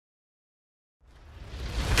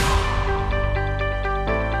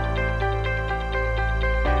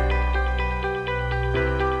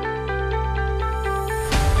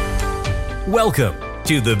Welcome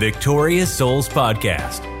to the Victorious Souls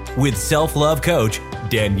Podcast with self-love coach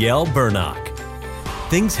Danielle Burnock.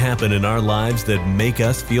 Things happen in our lives that make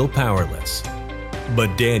us feel powerless.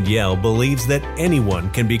 But Danielle believes that anyone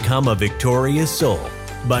can become a victorious soul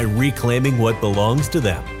by reclaiming what belongs to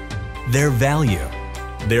them, their value,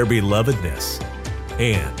 their belovedness,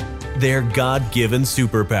 and their God-given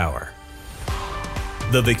superpower.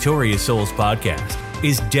 The Victorious Souls Podcast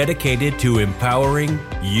is dedicated to empowering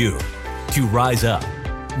you to rise up,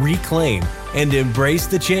 reclaim, and embrace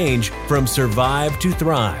the change from survive to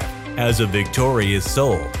thrive as a victorious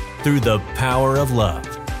soul through the power of love.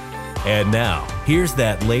 And now, here's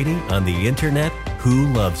that lady on the internet who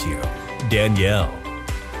loves you, Danielle.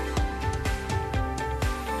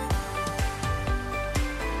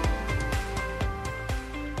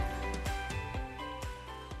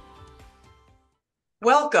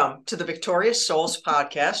 Welcome to the Victorious Souls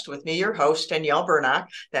Podcast with me, your host, Danielle Burnock,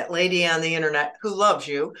 that lady on the internet who loves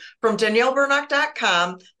you. From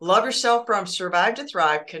DanielleBurnock.com, love yourself from survive to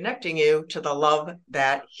thrive, connecting you to the love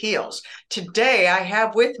that heals. Today, I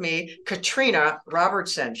have with me Katrina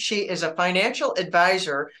Robertson. She is a financial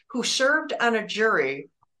advisor who served on a jury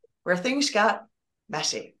where things got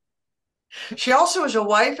messy. She also is a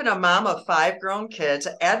wife and a mom of 5 grown kids,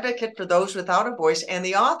 advocate for those without a voice, and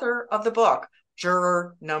the author of the book,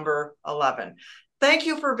 Juror Number 11. Thank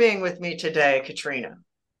you for being with me today, Katrina.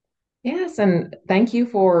 Yes, and thank you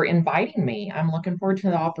for inviting me. I'm looking forward to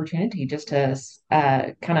the opportunity just to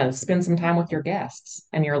kind of spend some time with your guests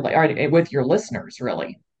and with your listeners,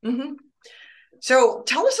 really. Mm-hmm. So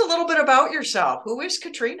tell us a little bit about yourself. Who is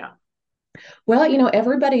Katrina? Well,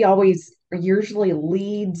 everybody always usually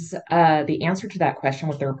leads the answer to that question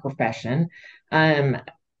with their profession.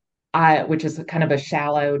 Which is kind of a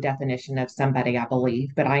shallow definition of somebody, I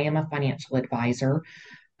believe, but I am a financial advisor.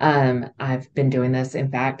 I've been doing this. In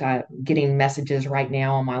fact, I'm getting messages right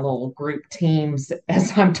now on my little group teams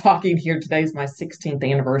as I'm talking here. Today's my 16th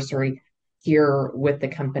anniversary here with the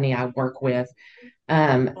company I work with.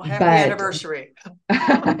 Well, happy anniversary.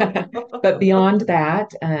 But beyond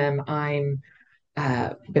that, I'm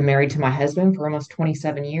been married to my husband for almost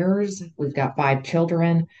 27 years. We've got 5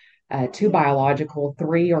 children. 2 biological,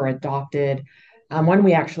 3 are adopted. One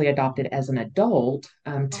we actually adopted as an adult,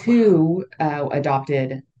 2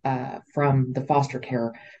 adopted from the foster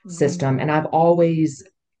care system. And I've always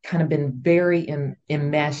kind of been very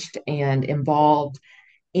enmeshed and involved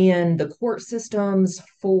in the court systems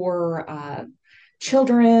for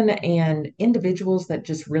children and individuals that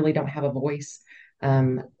just really don't have a voice.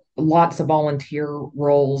 Lots of volunteer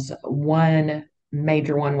roles. One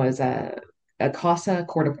major one was a CASA,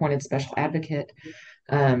 court-appointed special advocate,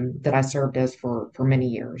 that I served as for many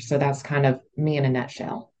years. So that's kind of me in a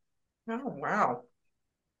nutshell. Oh, wow.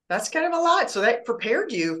 That's kind of a lot. So that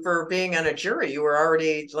prepared you for being on a jury. You were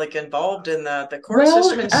already involved in the court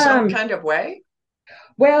system in some kind of way?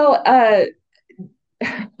 Well, yes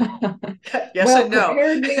and no.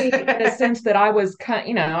 Prepared me in a sense that I was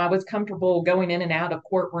comfortable going in and out of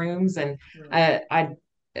courtrooms, and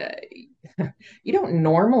you don't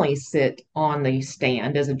normally sit on the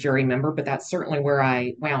stand as a jury member, but that's certainly where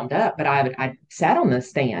I wound up. But I sat on the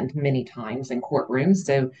stand many times in courtrooms,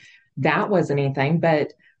 so that wasn't anything.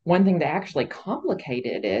 But one thing that actually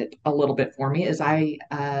complicated it a little bit for me is I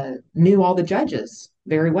knew all the judges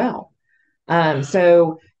very well.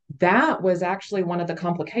 So that was actually one of the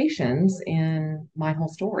complications in my whole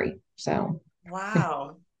story. So,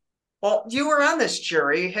 wow. Well, you were on this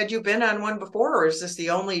jury. Had you been on one before, or is this the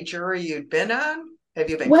only jury you'd been on? Have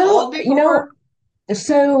you been called before?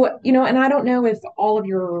 And I don't know if all of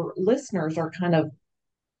your listeners are kind of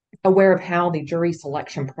aware of how the jury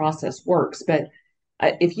selection process works, but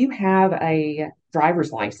if you have a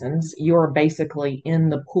driver's license, you're basically in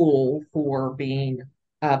the pool for being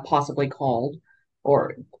possibly called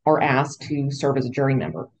or asked to serve as a jury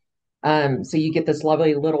member. So you get this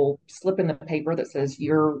lovely little slip in the paper that says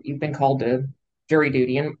you've been called to jury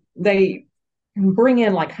duty, and they bring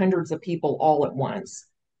in like hundreds of people all at once,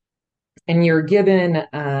 and you're given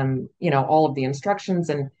all of the instructions,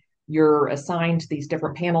 and you're assigned to these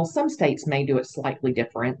different panels. Some states may do it slightly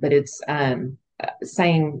different, but it's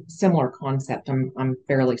similar concept. I'm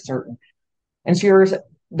fairly certain. And so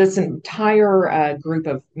this entire group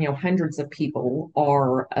of hundreds of people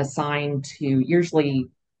are assigned to usually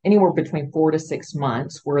anywhere between 4 to 6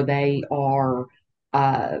 months, where they are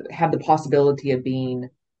have the possibility of being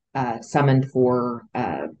summoned for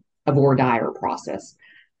a voir dire process.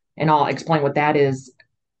 And I'll explain what that is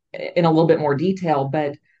in a little bit more detail.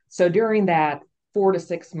 But so during that 4 to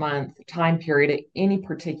 6 month time period, at any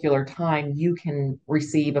particular time, you can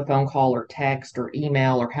receive a phone call or text or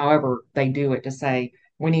email or however they do it to say,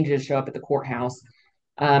 we need you to show up at the courthouse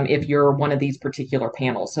if you're one of these particular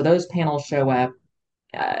panels. So those panels show up,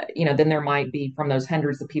 then there might be from those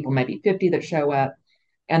hundreds of people, maybe 50 that show up.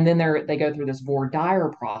 And then they go through this voir dire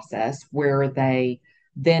process where they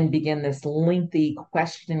then begin this lengthy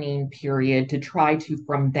questioning period to try to,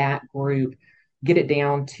 from that group, get it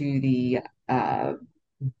down to the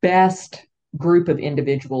best group of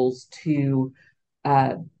individuals to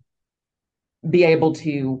uh, be able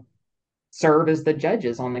to serve as the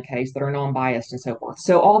judges on the case that are non-biased and so forth.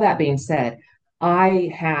 So all that being said,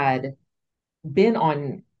 I had been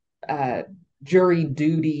on uh, jury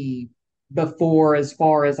duty before, as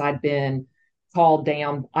far as I'd been called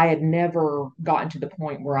down. I had never gotten to the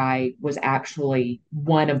point where I was actually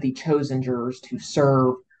one of the chosen jurors to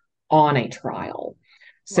serve on a trial.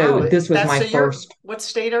 So Wow, this was that's my a year. first. What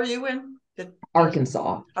state are you in?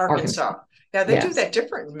 Arkansas. Arkansas. Yeah, they do Yes. that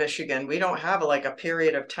different in Michigan. We don't have like a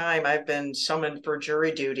period of time. I've been summoned for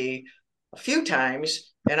jury duty a few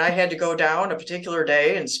times, and I had to go down a particular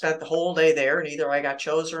day and spent the whole day there, and either I got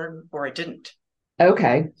chosen or I didn't.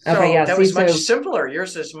 Okay. Okay. So Yeah. that See, was much so simpler.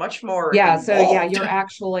 Yours is much more yeah. So yeah, involved. you're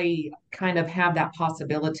actually kind of have that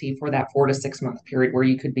possibility for that 4 to 6 month period where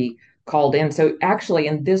you could be called in. So actually,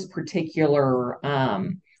 in this particular,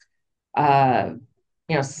 uh,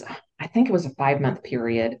 you know, I think it was a 5 month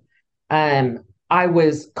period. I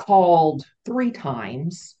was called 3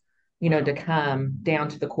 times, to come down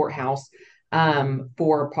to the courthouse,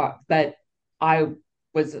 but I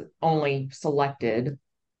was only selected,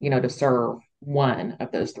 to serve one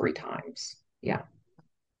of those 3 times. Yeah.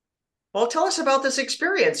 Well, tell us about this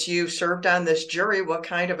experience. You served on this jury. What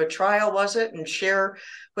kind of a trial was it? And share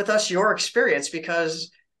with us your experience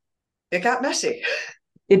because it got messy.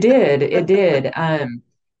 It did. It did.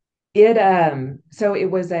 So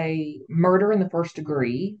it was a murder in the first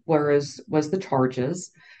degree, whereas was the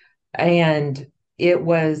charges. And it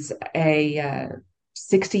was a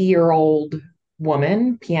 60-year-old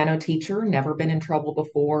woman, piano teacher, never been in trouble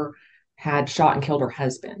before, had shot and killed her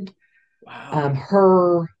husband. Wow.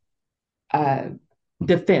 Her uh,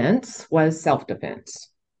 defense was self-defense.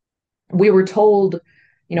 We were told,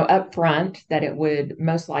 up front that it would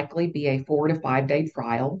most likely be a 4 to 5 day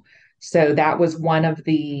trial. So that was one of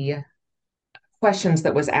the questions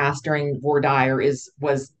that was asked during voir dire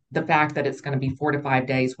was the fact that it's going to be 4 to 5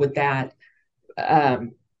 days. Would that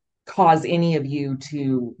um, cause any of you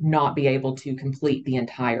to not be able to complete the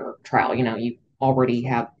entire trial? You already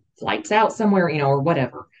have flights out somewhere, or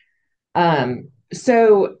whatever.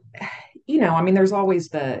 So, I mean, there's always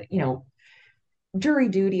the, jury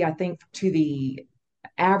duty, I think, to the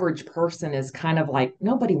average person is kind of like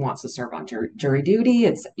nobody wants to serve on jury duty.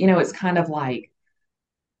 It's kind of like,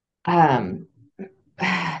 um,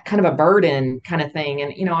 kind of a burden kind of thing.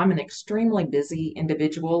 And, I'm an extremely busy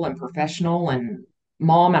individual and professional and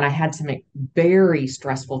mom, and I had some very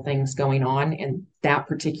stressful things going on in that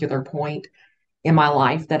particular point in my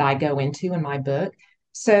life that I go into in my book.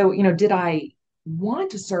 So, did I want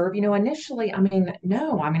to serve? Initially, I mean,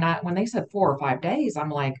 no. I mean, when they said 4 or 5 days, I'm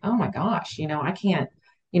like, oh my gosh, I can't,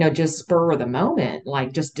 just spur of the moment,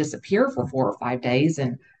 like just disappear for 4 or 5 days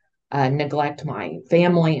and neglect my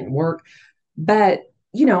family and work. But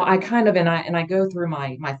I kind of and I go through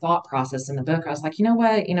my thought process in the book. I was like, you know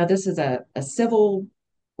what, this is a civil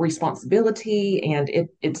responsibility, and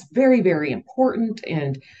it's very, very important,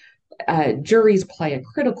 and juries play a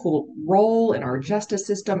critical role in our justice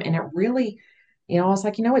system. And it really, I was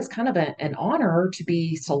like, it's kind of an honor to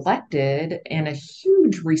be selected and a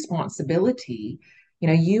huge responsibility.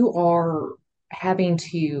 You are having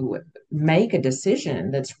to make a decision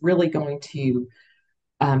that's really going to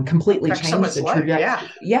completely Affect change someone's the life.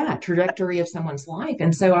 Yeah. trajectory of someone's life.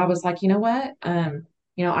 And so I was like, you know what?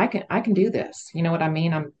 I can do this. You know what I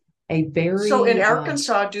mean? I'm a So in very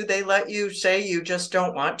Arkansas, do they let you say you just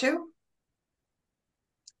don't want to?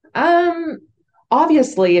 um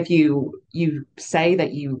obviously if you say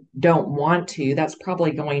that you don't want to, that's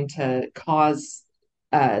probably going to cause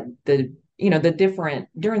the different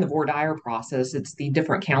during the voir dire process, it's the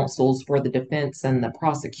different counsels for the defense and the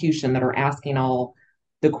prosecution that are asking all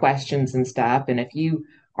the questions and stuff. And if you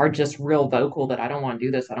are just real vocal that I don't want to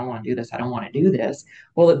do this, I don't want to do this, I don't want to do this,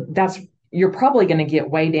 well, that's you're probably going to get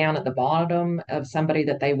way down at the bottom of somebody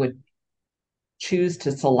that they would choose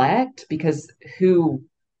to select, because who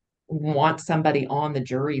wants somebody on the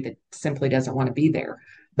jury that simply doesn't want to be there?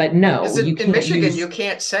 But no, Because you in can't Michigan, use you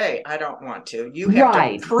can't say, I don't want to. You have to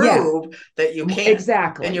right. Yeah, prove that you can. And you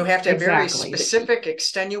exactly. have to have very Exactly. specific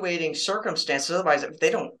extenuating circumstances. Otherwise, they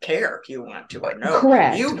don't care if you want to or no.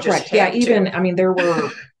 Correct. You just Correct. Yeah. have Even, to. I mean, there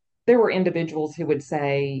were individuals who would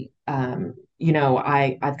say,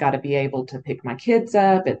 I've got to be able to pick my kids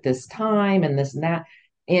up at this time and this and that.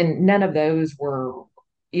 And none of those were,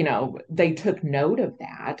 they took note of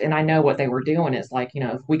that. And I know what they were doing is like,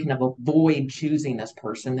 if we can avoid choosing this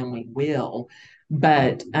person, then we will.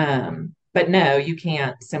 But no, you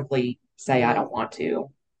can't simply say, I Yeah, don't want to.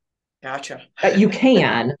 gotcha. You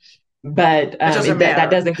can, but It doesn't that matter.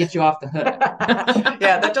 doesn't get you off the hook.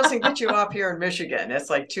 Yeah, that doesn't get you off here in Michigan. It's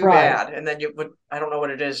like too Right. bad. And then you would, I don't know what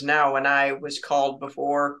it is now. When I was called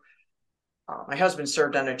before, my husband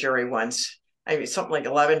served on a jury once. I mean, something like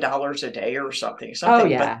 $11 a day or something, Oh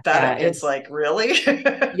something yeah, yeah. pathetic. It's like, really?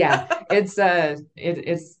 Yeah, it's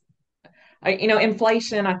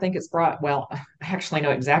inflation. I think it's brought. Well, I actually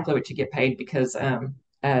know exactly what you get paid because uh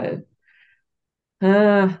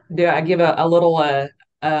do I give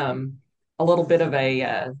um a little bit of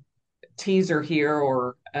a teaser here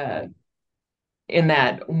or in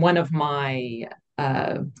that one of my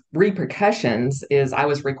uh repercussions is I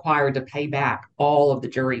was required to pay back all of the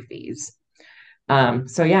jury fees.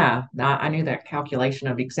 So yeah, I knew that calculation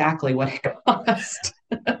of exactly what it cost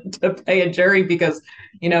to pay a jury because,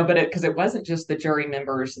 but because it wasn't just the jury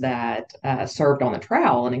members that served on the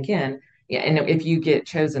trial. And again, yeah, and if you get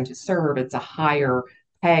chosen to serve, it's a higher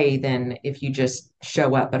pay than if you just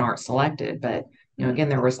show up and aren't selected. But, again,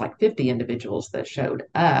 there was like 50 individuals that showed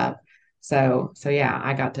up. So yeah,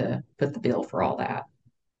 I got to put the bill for all that.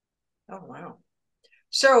 Oh, wow.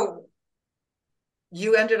 So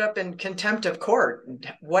you ended up in contempt of court.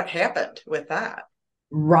 What happened with that?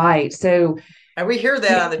 Right. So, And we hear you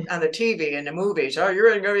that on the TV and the movies. Oh, you're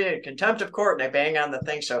going to go in contempt of court, and they bang on the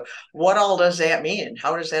thing. So, what all does that mean?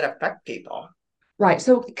 How does that affect people? right.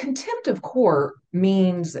 So contempt of court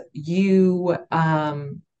means you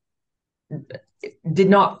did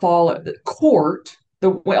not follow the court. A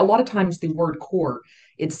lot of times the word court,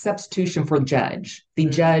 it's substitution for judge. The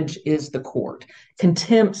Mm-hmm. judge is the court.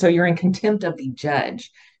 Contempt. So you're in contempt of the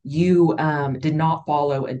judge. You did not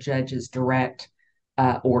follow a judge's direct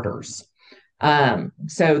orders.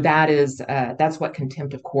 So that's what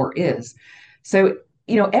contempt of court is. So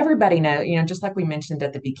everybody know, just like we mentioned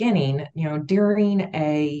at the beginning, during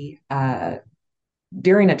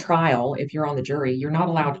a trial, if you're on the jury, you're not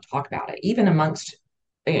allowed to talk about it, even amongst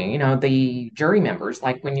the jury members.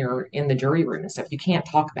 Like when you're in the jury room and stuff, you can't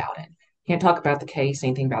talk about it. You can't talk about the case,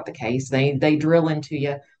 anything about the case. They drill into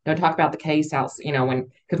you. Don't talk about the case out.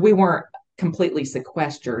 Because we weren't completely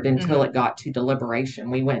sequestered until Mm-hmm. it got to deliberation.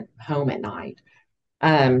 We went home at night.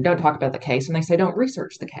 Don't talk about the case, and they say don't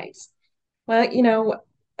research the case. Well,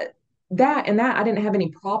 that I didn't have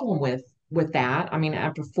any problem with that. I mean,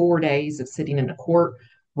 after 4 days of sitting in a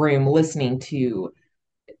courtroom listening to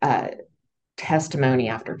uh, testimony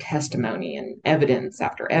after testimony and evidence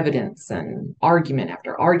after evidence and argument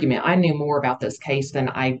after argument, I knew more about this case than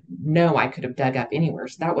I know I could have dug up anywhere.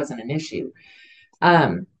 So that wasn't an issue.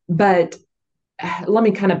 But let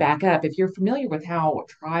me kind of back up. If you're familiar with how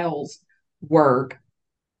trials work,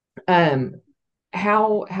 um,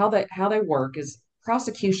 how they work is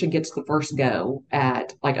prosecution gets the first go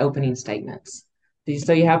at like opening statements.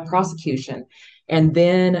 So you have prosecution, and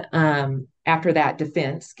then after that,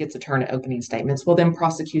 defense gets a turn at opening statements. Well, then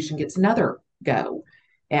prosecution gets another go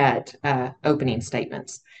at opening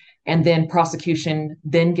statements, and then prosecution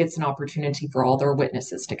then gets an opportunity for all their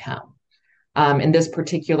witnesses to come. In this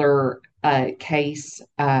particular case,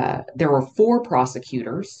 there were four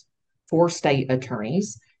prosecutors, four state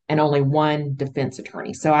attorneys, and only one defense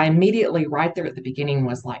attorney. So I immediately, right there at the beginning,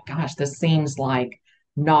 was like, gosh, this seems like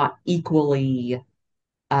not equally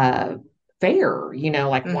uh, fair.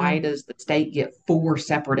 Like, why Mm-hmm. does the state get four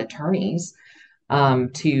separate attorneys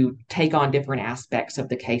to take on different aspects of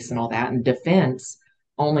the case and all that? And defense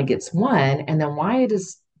only gets one. And then why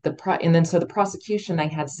does and then so the prosecution, they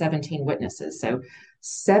had 17 witnesses. So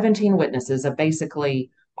 17 witnesses of basically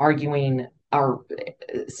arguing or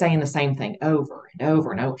saying the same thing over and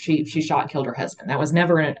over and over. She shot and killed her husband. That was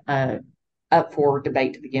never up for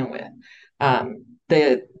debate to begin with.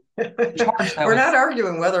 The charge though We're not was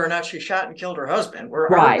arguing whether or not she shot and killed her husband. We're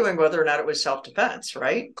right. arguing whether or not it was self-defense,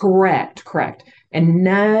 right? Correct, correct. And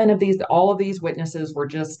all of these witnesses were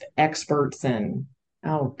just experts in,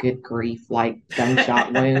 oh, good grief, like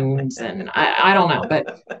gunshot wounds. And I don't know,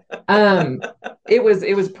 but um, it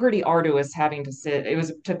was pretty arduous having to sit.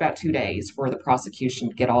 It took about 2 days for the prosecution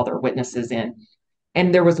to get all their witnesses in.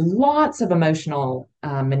 And there was lots of emotional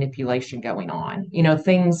manipulation going on.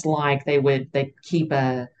 Things like they keep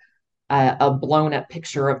a blown up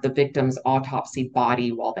picture of the victim's autopsy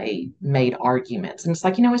body while they made arguments. And it's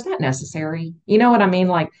like, is that necessary? You know what I mean?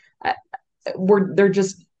 Like, uh, they're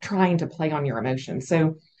just trying to play on your emotions.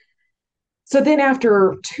 So then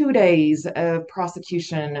after 2 days of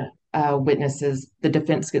prosecution witnesses, the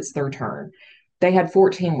defense gets their turn. They had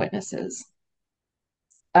 14 witnesses.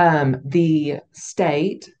 The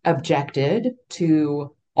state objected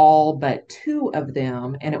to all but two of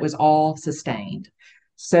them, and it was all sustained.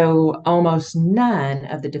 So almost none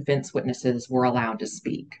of the defense witnesses were allowed to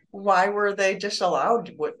speak. Why were they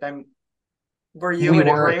disallowed? Were you We in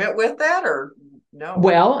weren't. agreement with that or no?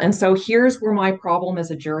 Well, and so here's where my problem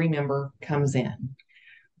as a jury member comes in.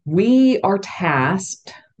 We are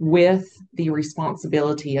tasked with the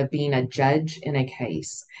responsibility of being a judge in a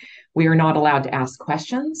case. We are not allowed to ask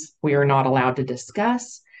questions. We are not allowed to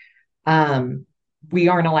discuss. Um, we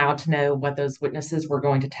aren't allowed to know what those witnesses were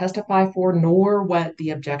going to testify for, nor what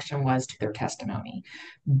the objection was to their testimony.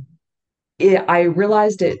 I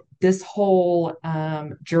realized that this whole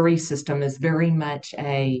jury system is very much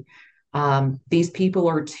these people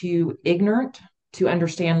are too ignorant to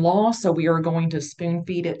understand law, so we are going to spoon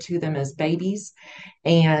feed it to them as babies,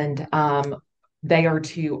 and they are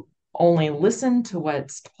to only listen to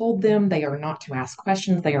what's told them. They are not to ask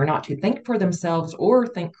questions. They are not to think for themselves or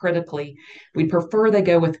think critically. We prefer they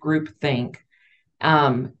go with group think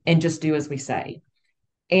and just do as we say.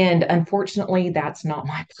 And unfortunately, that's not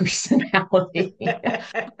my personality.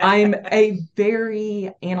 I'm a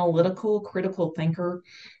very analytical, critical thinker,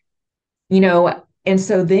 and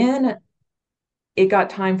so then it got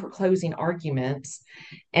time for closing arguments.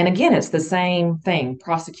 And again, it's the same thing.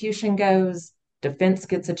 Prosecution goes, defense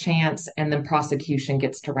gets a chance, and then prosecution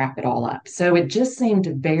gets to wrap it all up. So it just seemed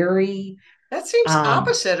very, That seems um,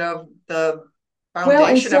 opposite of the well, and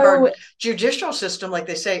foundation of our so judicial system. Like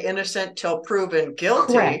they say, innocent till proven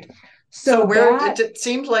guilty. correct. So So where that it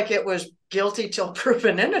seemed like it was guilty till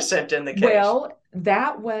proven innocent in the case. Well,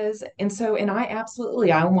 that was, and so, and I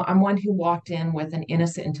absolutely, I'm one who walked in with an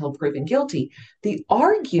innocent until proven guilty. The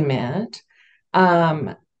argument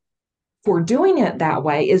um, for doing it that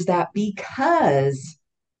way is that because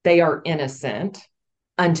they are innocent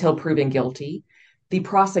until proven guilty, the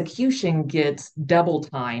prosecution gets double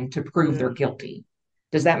time to prove they're Mm. guilty.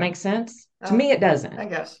 Does that make sense? To Oh, me, it doesn't. I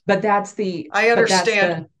guess. But that's the, I but that's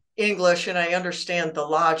understand the English and I understand the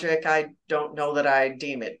logic. I don't know that I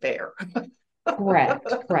deem it fair. correct,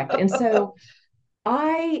 correct. And so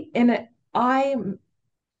I'm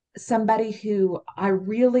somebody who I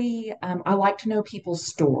like to know people's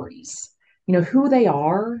stories, who they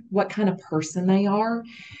are, what kind of person they are.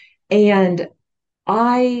 And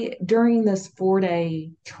during this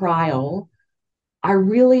 4-day trial, I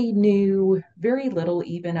really knew very little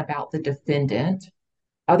even about the defendant,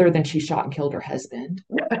 other than she shot and killed her husband.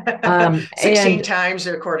 16 And times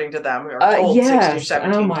according to them, or told 16 or yes, oh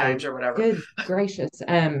 17 my times or whatever. good gracious.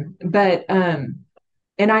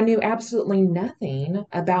 And I knew absolutely nothing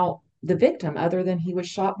about the victim other than he was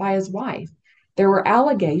shot by his wife. There were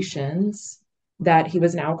allegations that he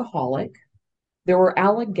was an alcoholic. There were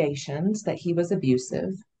allegations that he was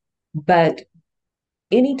abusive, but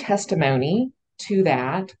any testimony to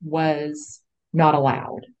that was not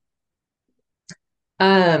allowed.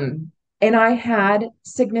 And I had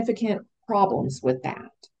significant problems with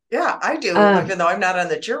that. Yeah, I do, even Um, though I'm not on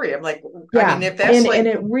the jury. I'm like, I mean, yeah, if that's and like,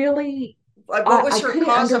 it really, what was I her couldn't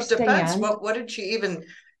cause of defense? understand. What did she even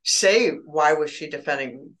say? Why was she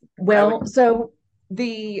defending? I would, Well, so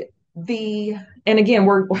the the and again,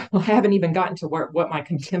 I haven't even gotten to what my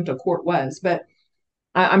contempt of court was, but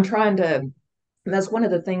I'm trying to. And that's one of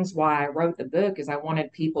the things why I wrote the book is I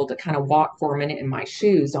wanted people to kind of walk for a minute in my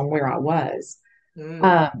shoes on where I was. mm,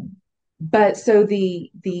 Um, but so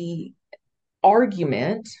the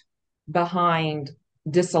argument behind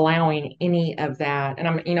disallowing any of that, and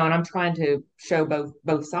I'm trying to show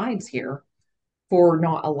both sides here for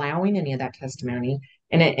not allowing any of that testimony,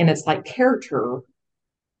 and it's like character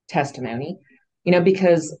testimony,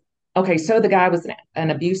 because okay, so the guy was an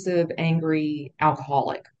abusive, angry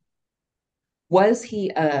alcoholic. Was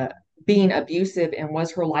he being abusive, and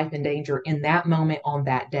was her life in danger in that moment on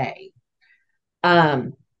that day?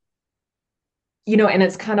 Um, and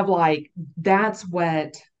it's kind of like that's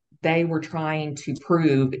what they were trying to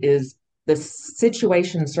prove is the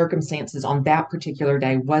situation circumstances on that particular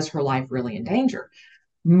day. Was her life really in danger?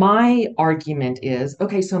 My argument is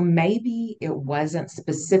okay, so maybe it wasn't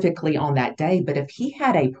specifically on that day, but if he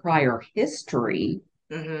had a prior history,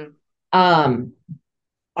 mm-hmm. um,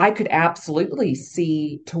 I could absolutely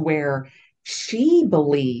see to where she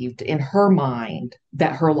believed in her mind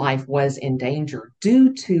that her life was in danger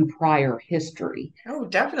due to prior history. Oh,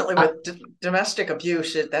 definitely Uh, with domestic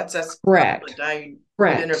abuse. That's correct, prevalent. I've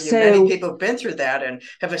correct. interviewed many So, people who've been through that and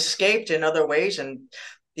have escaped in other ways, and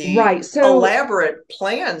the right. So, elaborate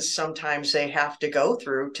plans sometimes they have to go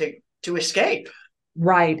through to escape.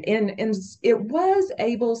 right. And it was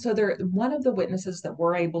able, so there, one of the witnesses that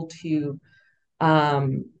were able to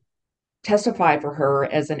um, testify for her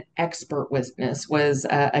as an expert witness was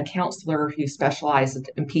a counselor who specialized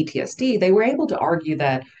in PTSD. They were able to argue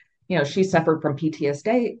that, she suffered from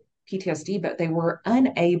PTSD, but they were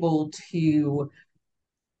unable to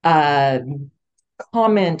uh,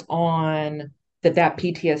 comment on that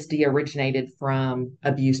PTSD originated from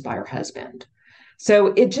abuse by her husband. So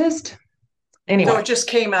it just, So it anyway, just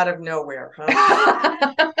came out of nowhere,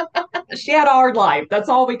 huh? she had a hard life. That's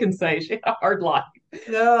all we can say. She had a hard life.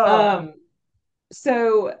 No. Um,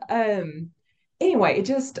 so anyway,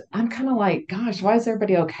 I'm kind of like, gosh, why is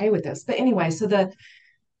everybody okay with this? But anyway, so the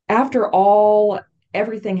after all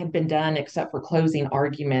everything had been done except for closing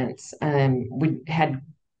arguments, we had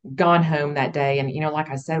gone home that day, and like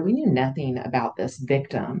I said, we knew nothing about this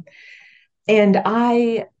victim. And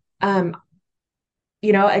I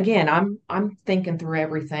again, I'm thinking through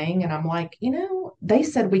everything, and I'm like, they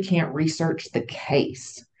said we can't research the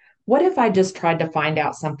case. What if I just tried to find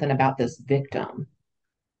out something about this victim?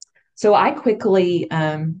 So I quickly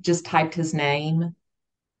just typed his name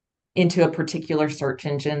into a particular search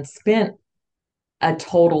engine, spent a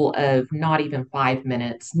total of not even 5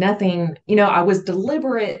 minutes. Nothing, I was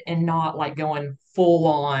deliberate and not like going full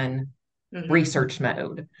on Hmm. research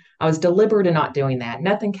mode. I was deliberate in not doing that.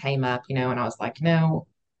 Nothing came up, and I was like,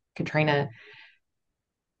 Katrina,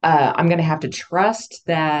 I'm going to have to trust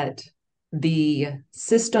that the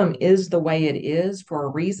system is the way it is for a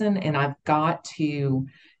reason. And I've got to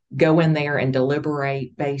go in there and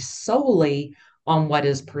deliberate based solely on what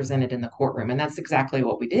is presented in the courtroom. And that's exactly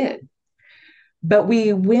what we did. But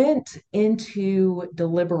we went into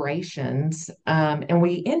deliberations, and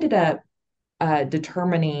we ended up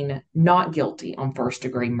determining not guilty on first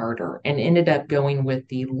degree murder and ended up going with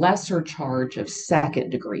the lesser charge of second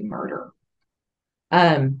degree murder.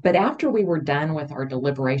 But after we were done with our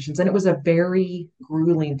deliberations, and it was a very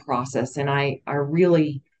grueling process, and I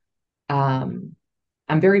really, um,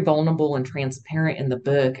 I'm very vulnerable and transparent in the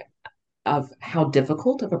book of how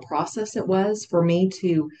difficult of a process it was for me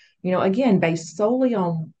to, again, based solely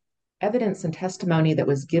on evidence and testimony that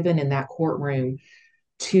was given in that courtroom,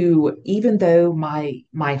 to even though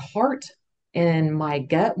my heart and my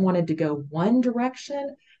gut wanted to go one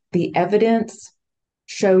direction, the evidence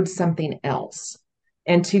showed something else.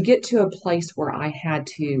 And to get to a place where I had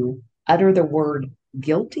to utter the word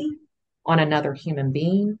guilty on another human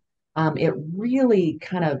being, it really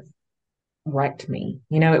kind of wrecked me.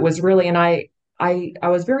 It was really, and I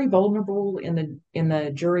was very vulnerable in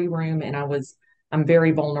the jury room, and I'm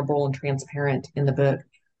very vulnerable and transparent in the book.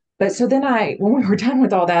 But so then when we were done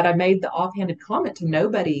with all that, I made the offhanded comment to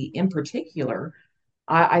nobody in particular.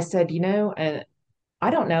 I said, I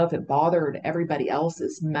don't know if it bothered everybody else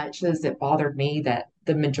as much as it bothered me that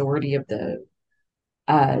the majority of the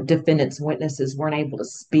defendant's witnesses weren't able to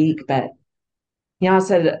speak. But, I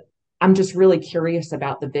said, I'm just really curious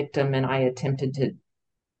about the victim, and I attempted to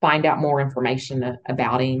find out more information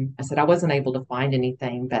about him. I said, I wasn't able to find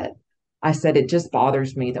anything, but I said, it just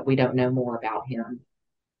bothers me that we don't know more about him.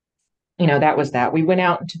 That was that. We went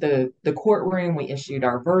out into the courtroom, we issued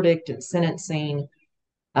our verdict and sentencing.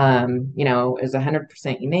 It was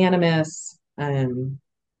 100% unanimous. I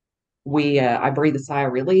breathed a sigh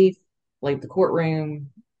of relief, leave the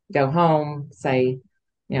courtroom, go home, say,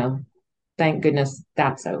 you know, thank goodness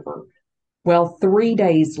that's over. Well, 3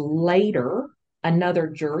 days later, another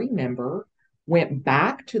jury member went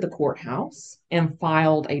back to the courthouse and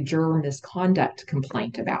filed a juror misconduct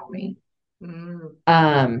complaint about me. Mm.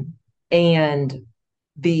 Um, and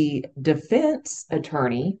the defense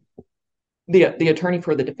attorney, the attorney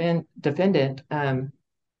for the defendant,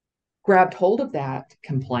 grabbed hold of that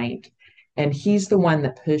complaint, and he's the one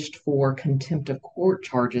that pushed for contempt of court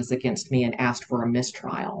charges against me and asked for a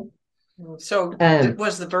mistrial. So Um,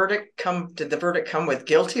 was the verdict come? Did the verdict come with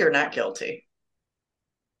guilty or not guilty?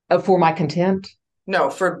 for my contempt. No,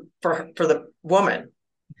 for the woman.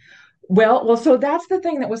 Well, so that's the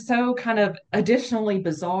thing that was so kind of additionally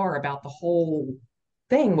bizarre about the whole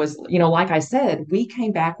thing was, like I said, we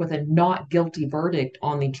came back with a not guilty verdict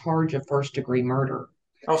on the charge of first degree murder.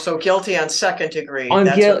 Oh, so guilty on second degree. On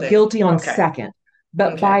That's what they. guilty on Okay. second.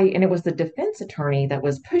 But Okay. and it was the defense attorney that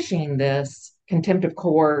was pushing this contempt of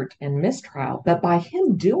court and mistrial. But by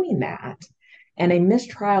him doing that and a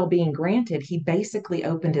mistrial being granted, he basically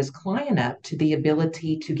opened his client up to the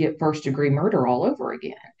ability to get first degree murder all over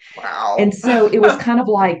again. And Wow. so it was kind of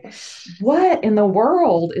like, what in the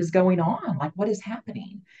world is going on? Like, what is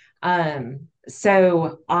happening? And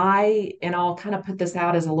I'll kind of put this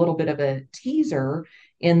out as a little bit of a teaser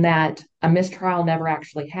in that a mistrial never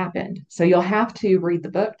actually happened. So you'll have to read the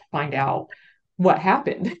book to find out what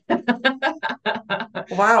happened.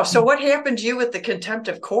 Wow. So what happened to you with the contempt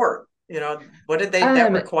of court? What did that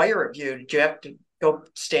um, require of you? Did you have to go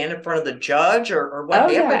stand in front of the judge, or what oh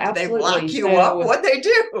yeah, happened? Did they absolutely. lock you up? So, What'd they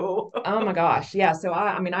do? oh my gosh, yeah. So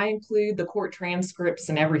I mean, I include the court transcripts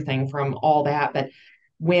and everything from all that. But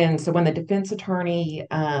when the defense attorney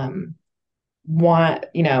want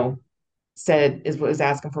said is was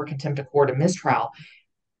asking for contempt of court and mistrial,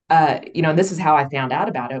 and this is how I found out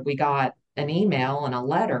about it. We got an email and a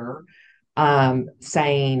letter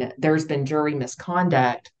saying there's been jury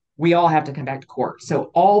misconduct. We all have to come back to court.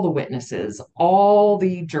 So all the witnesses, all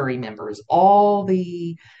the jury members, all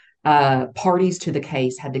the parties to the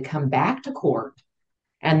case had to come back to court,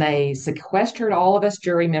 and they sequestered all of us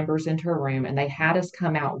jury members into a room, and they had us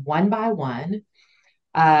come out one by one,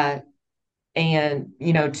 uh, and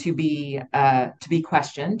to be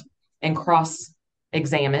questioned and cross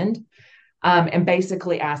examined, and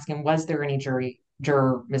basically asking, was there any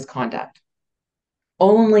juror misconduct?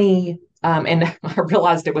 Only, and I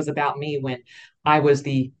realized it was about me when I was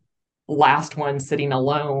the last one sitting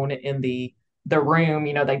alone in the room.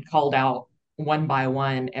 They called out one by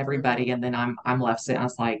one everybody, and then I'm left sitting. I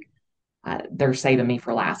was like, they're saving me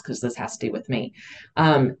for last because this has to do with me.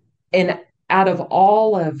 And out of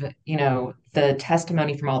all of the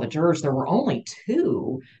testimony from all the jurors, there were only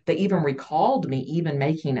two that even recalled me even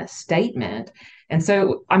making a statement. And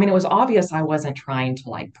so, I mean, it was obvious I wasn't trying to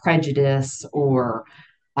like prejudice or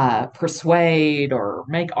persuade or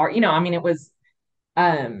make art. I mean, it was.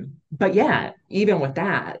 But yeah, even with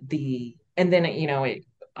that, and then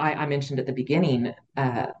I mentioned at the beginning,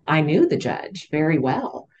 I knew the judge very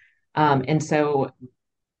well. And so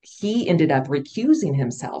he ended up recusing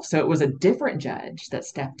himself. So it was a different judge that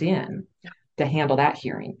stepped in to handle that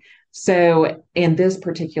hearing. So, and this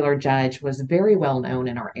particular judge was very well known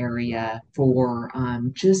in our area for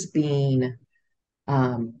just being,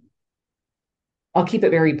 um, I'll keep it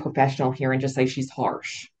very professional here and just say she's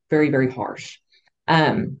harsh, very, very harsh.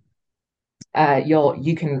 Um,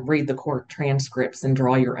 you can read the court transcripts and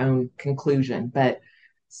draw your own conclusion. But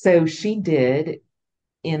so she did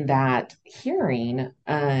in that hearing,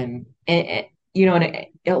 and it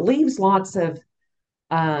leaves lots of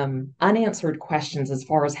unanswered questions as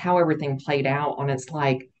far as how everything played out. And it's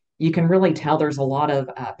like you can really tell there's a lot of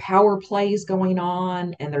power plays going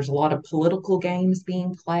on, and there's a lot of political games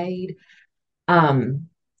being played. Um,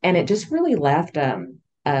 and it just really left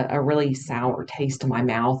a really sour taste in my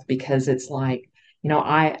mouth because it's like,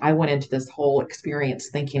 I went into this whole experience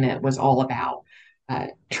thinking it was all about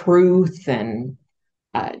truth and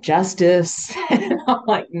justice. And I'm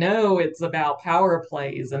like, no, it's about power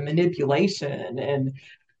plays and manipulation and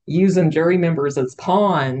using jury members as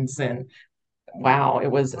pawns. And wow, it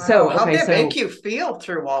was Wow. so How'd okay. that make So, you feel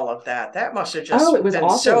through all of that? That must have oh, it just was been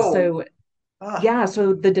awful. so, So uh, yeah,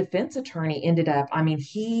 so the defense attorney ended up, I mean,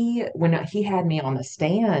 when he had me on the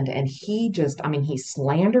stand and I mean, he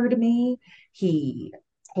slandered me. He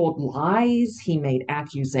told lies. He made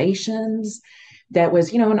accusations that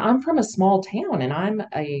was, and I'm from a small town and I'm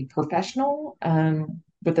a professional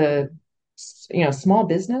with a, small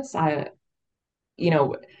business. You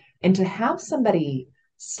know, and to have somebody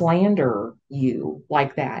slander you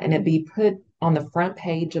like that and it be put on the front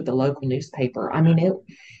page of the local newspaper, I mean,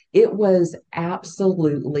 it was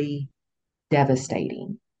absolutely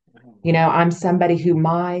devastating. I'm somebody who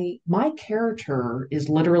my character is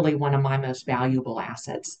literally one of my most valuable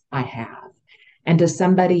assets I have. And to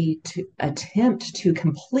somebody to attempt to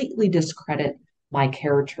completely discredit my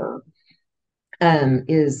character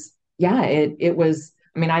is yeah, it was.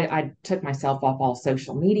 I mean, I took myself off all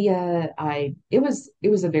social media. It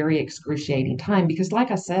was a very excruciating time because,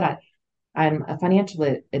 like I said, I'm a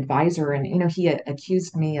financial advisor, and he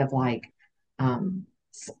accused me of like, um,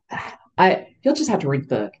 you'll just have to read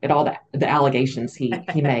the book at all the allegations he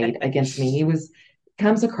made against me. He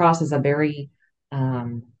comes across as a very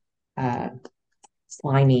um, uh,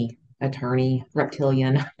 slimy attorney,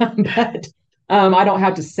 reptilian, but I don't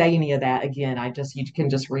have to say any of that again. You can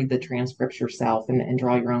just read the transcripts yourself and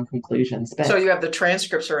draw your own conclusions. so But you have the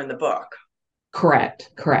transcripts are in the book.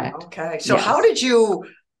 correct. Okay. So how Yes. did you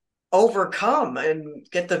overcome and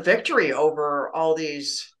get the victory over all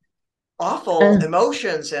these awful Uh,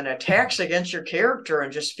 emotions and attacks against your character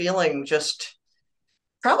and just feeling just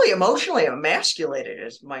probably emotionally emasculated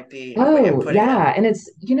is might be a way of Oh, putting it. yeah. And it's,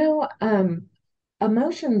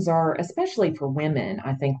 emotions are, especially for women,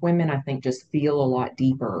 I think just feel a lot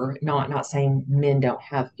deeper. Not saying men don't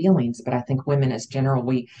have feelings, but I think women as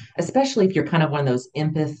general, especially if you're kind of one of those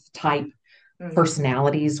empath type Hmm.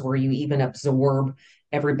 personalities where you even absorb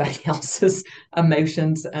everybody else's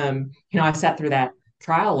emotions. I sat through that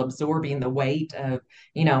trial absorbing the weight of,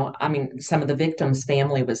 I mean, some of the victims'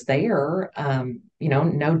 family was there.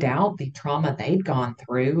 No doubt the trauma they'd gone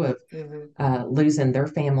through of Hmm. losing their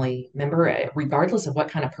family member, regardless of what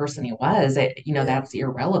kind of person he was, Yeah. that's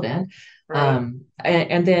irrelevant. Right.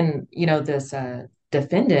 And then, this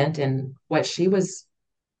defendant and what she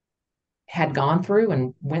had gone through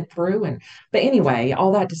and went through. But anyway,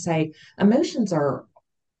 all that to say, emotions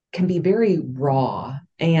can be very raw.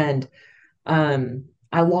 And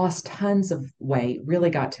I lost tons of weight, really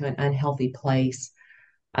got to an unhealthy place.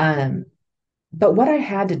 Um, but what I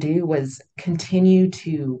had to do was continue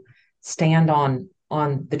to stand on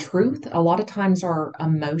the truth. A lot of times our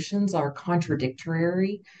emotions are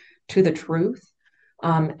contradictory to the truth.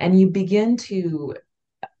 And you begin to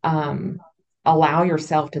um, allow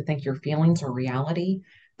yourself to think your feelings are reality,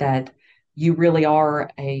 that you really are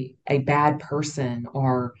a bad person,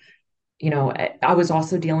 or I was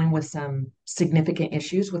also dealing with some significant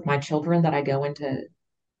issues with my children that I go into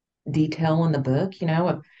detail in the book,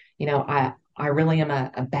 I really am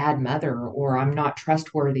a bad mother, or I'm not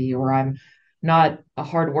trustworthy, or I'm not a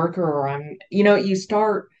hard worker, or you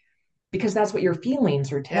start, because that's what your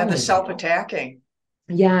feelings are Yeah, the telling you. self-attacking.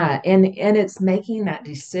 Yeah, and it's making that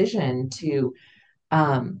decision to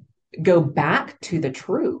um, go back to the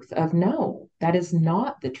truth of, no, that is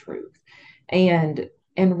not the truth, and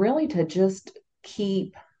really to just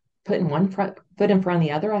keep putting foot in front of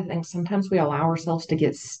the other. I think sometimes we allow ourselves to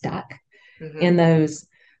get stuck in Hmm. those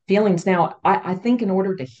feelings. Now, I think in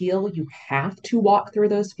order to heal, you have to walk through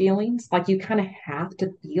those feelings. Like, you kind of have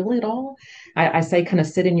to feel it all. I say kind of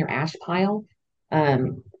sit in your ash pile.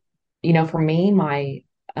 Um, for me, my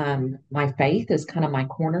faith is kind of my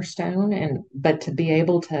cornerstone, and but to be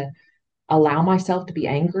able to allow myself to be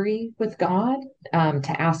angry with God,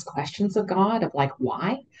 to ask questions of God of like,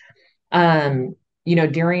 why? Um,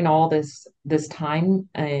 during all this time,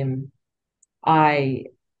 I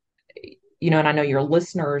and I know your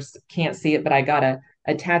listeners can't see it, but I got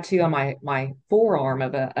a tattoo on my forearm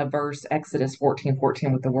of a verse, Exodus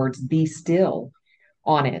 14:14, with the words "Be still"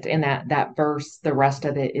 on it. And that verse, the rest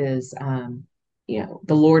of it is, the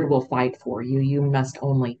Lord will fight for you. You must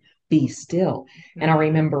only be still. And I Hmm.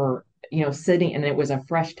 remember, sitting, and it was a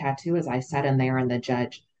fresh tattoo as I sat in there, and the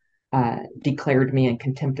judge declared me in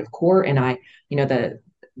contempt of court. And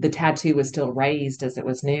the tattoo was still raised as it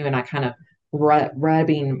was new, and I kind of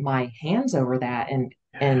rubbing my hands over that, and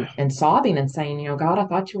Yeah. sobbing and saying, God, I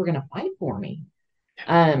thought you were going to fight for me.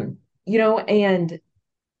 And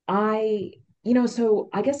I, so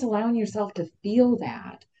I guess allowing yourself to feel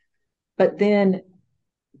that, but then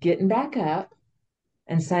getting back up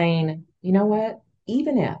and saying, you know what,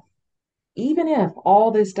 even if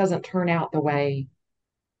all this doesn't turn out the way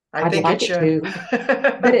I I'd think it like it should.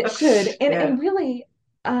 to, but it should. And Yeah. really,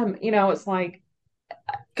 it's like,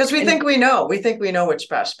 Because we and think we know. We think we know what's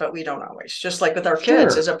best, but we don't always. Just like with our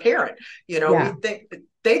kids as sure, a parent, we yeah. think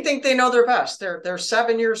they know their best. They're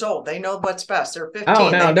 7 years old. They know what's best. They're Oh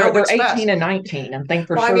 15. no, They know they're what's 18 best. and 19 and think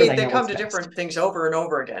for Well, I sure mean, they they know come what's to best. different things over and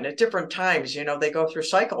over again at different times. They go through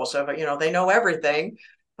cycles of it. They know everything,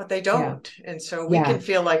 but they Yeah, don't. And so we can yeah.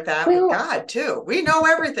 feel like that with Well, God too. We know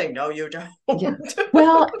everything. No, you yeah. don't.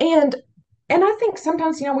 Well, and I think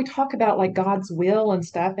sometimes, we talk about like God's will and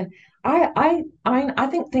stuff, and I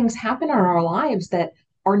think things happen in our lives that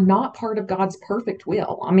are not part of God's perfect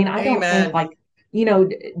will. I mean, I don't think Amen. like,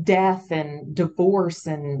 death and divorce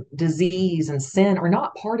and disease and sin are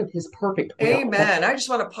not part of his perfect will. But Amen. I just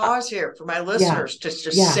want to uh, pause here for my yeah, listeners to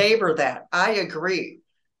just yeah, savor that. I agree.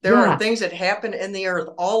 There are yeah. things that happen in the earth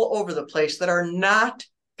all over the place that are not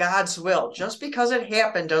God's will. Just because it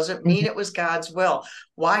happened doesn't mean Mhm. it was God's will.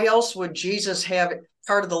 Why else would Jesus have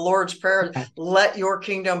part of the Lord's Prayer, Yeah, let your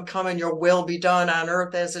kingdom come and your will be done on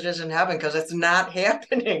earth as it is in heaven? Because it's not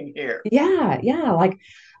happening here. yeah, yeah. Like,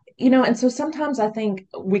 and so sometimes I think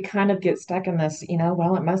we kind of get stuck in this,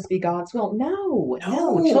 well, it must be God's will. No,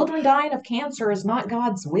 no, No. children dying of cancer is not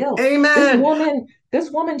God's will. This Amen. woman, this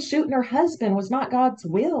woman shooting her husband was not God's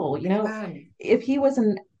will. Amen. If he was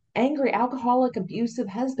an angry, alcoholic, abusive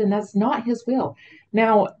husband, that's not his will.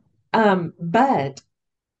 Now, but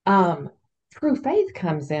um, true faith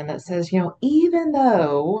comes in that says, even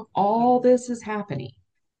though all Mhm. this is happening,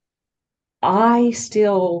 I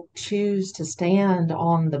still choose to stand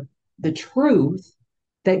on the truth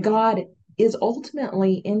that God is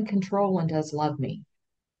ultimately in control and does love me.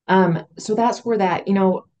 So that's where that,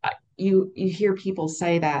 you hear people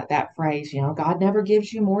say that phrase, God never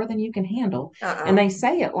gives you more than you can handle. And Uh-uh. they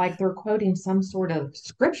say it like they're quoting some sort of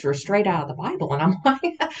scripture straight out of the Bible. And I'm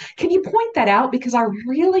like, can you point that out? Because I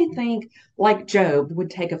really think like Job would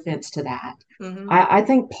take offense to that. Hmm. I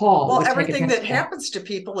think Paul Well, would take everything offense that to that. happens to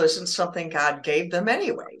people isn't something God gave them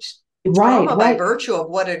anyways. Right, Trauma by right. virtue of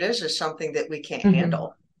what it is something that we can't Mhm.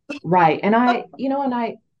 handle. Right. And I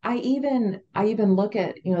even look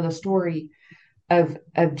at, the story of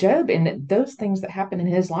Job, and those things that happened in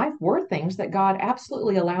his life were things that God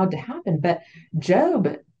absolutely allowed to happen. But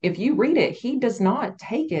Job, if you read it, he does not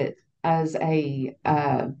take it as a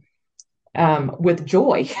with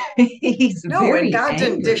joy. He's No, and very God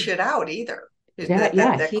didn't dish angry. it out either. Yeah,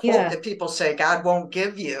 yeah, That he quote that people say God won't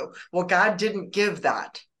give you. Well, God didn't give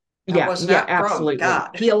that. That yeah, was yeah, not from absolutely. God.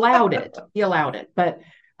 He allowed it. He allowed it. But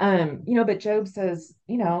but Job says,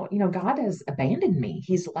 God has abandoned me.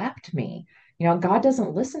 He's left me. God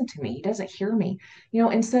doesn't listen to me. He doesn't hear me.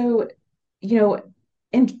 And so, you know,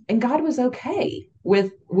 and God was okay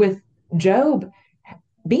with Job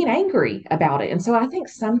being angry about it. And so I think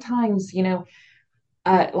sometimes,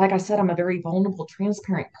 like I said, I'm a very vulnerable,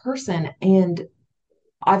 transparent person, and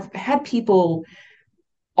I've had people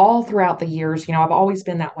all throughout the years, I've always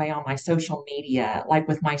been that way on my social media, like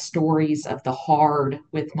with my stories of the hard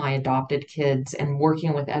with my adopted kids and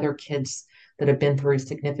working with other kids that have been through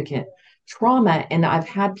significant trauma. And I've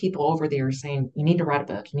had people over there saying, you need to write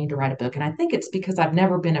a book, you need to write a book. And I think it's because I've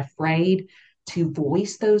never been afraid to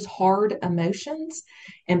voice those hard emotions,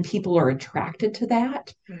 and people are attracted to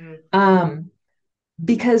that. Mhm. Um,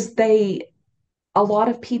 because a lot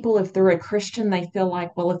of people, if they're a Christian, they feel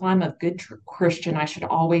like, well, if I'm a good Christian, I should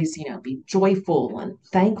always, be joyful and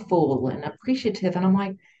thankful and appreciative. And I'm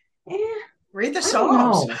like, eh, Read the I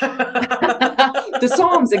don't Psalms. know. The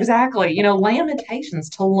Psalms, exactly, Lamentations,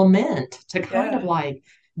 to lament, to kind of Yeah. like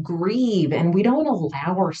grieve, and we don't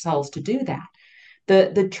allow ourselves to do that.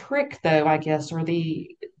 The trick, though, I guess, or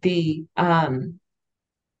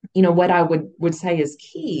what I would say is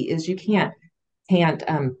key is you can't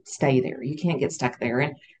stay there. You can't get stuck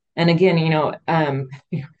there. And again,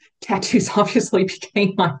 tattoos obviously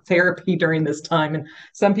became my therapy during this time. And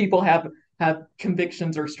some people have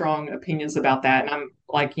convictions or strong opinions about that. And I'm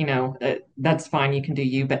like, that's fine. You can do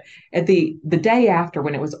you. But at the day after,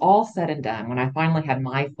 when it was all said and done, when I finally had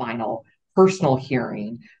my final personal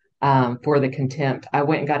hearing for the contempt, I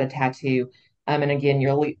went and got a tattoo. And again,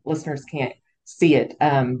 your listeners can't see it,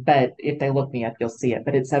 but if they look me up, you'll see it.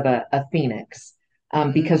 But it's of a phoenix,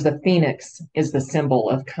 Mhm. because the phoenix is the symbol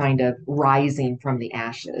of kind of rising from the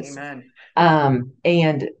ashes. Amen.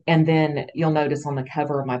 And then you'll notice on the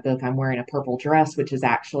cover of my book, I'm wearing a purple dress, which is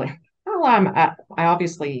actually, well, I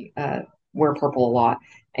obviously wear purple a lot,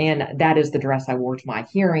 and that is the dress I wore to my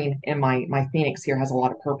hearing. And my phoenix here has a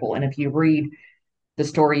lot of purple. And if you read the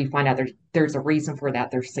story, you find out there's a reason for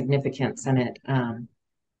that. There's significance in it.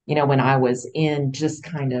 When I was in just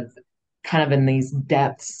kind of in these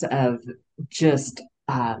depths of just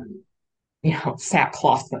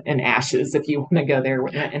sackcloth and ashes, if you want to go there.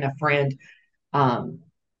 And a friend, um,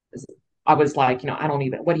 I was like, I don't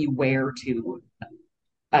even, what do you wear to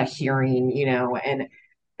a hearing,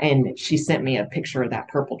 and she sent me a picture of that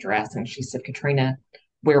purple dress, and she said, Katrina,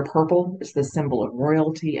 wear purple. It's the symbol of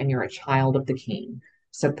royalty, and you're a child of the king.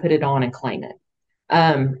 So put it on and claim it.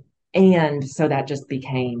 Um, and so that just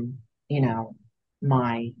became,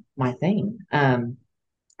 my thing.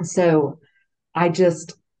 So I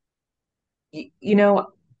just, you know,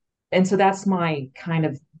 and so that's my kind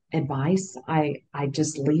of advice I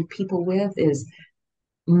just leave people with is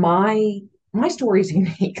my my story is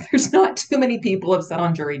unique. There's not too many people have sat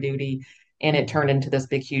on jury duty and it turned into this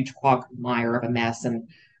big huge quagmire of a mess and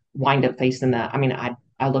wind up facing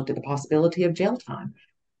I looked at the possibility of jail time.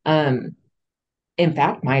 Um, in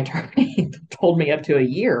fact, my attorney told me up to a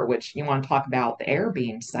year, which you want to talk about the air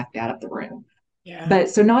being sucked out of the room. Yeah. But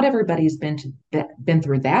so not everybody's been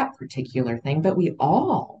through that particular thing, but we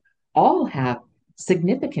all have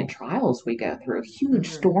significant trials we go through, huge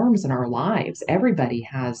Hmm. storms in our lives. Everybody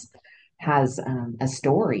has a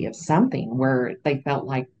story of something where they felt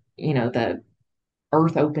like the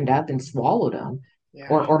earth opened up and swallowed them, Yeah.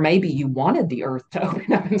 or maybe you wanted the earth to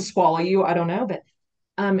open up and swallow you. I don't know, but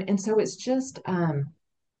and so it's just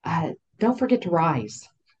don't forget to rise.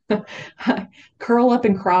 Curl up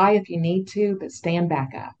and cry if you need to, but stand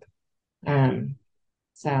back up. Yeah. Um,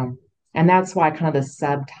 so, and that's why kind of the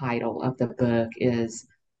subtitle of the book is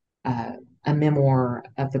uh, a memoir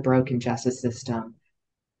of the broken justice system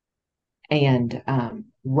and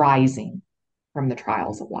rising. from the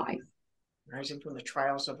trials of life. Rising from the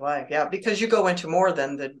trials of life. Yeah, because you go into more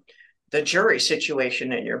than the jury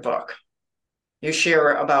situation in your book. You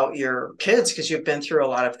share about your kids because you've been through a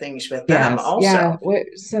lot of things with them Yes, yeah,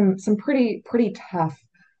 also. some pretty tough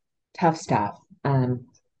stuff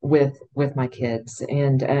with my kids,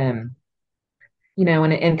 and and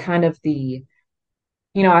kind of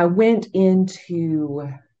I went into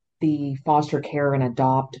the foster care and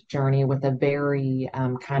adopt journey with a very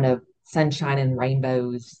kind of sunshine and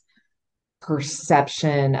rainbows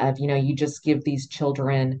perception of, you just give these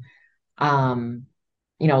children, um,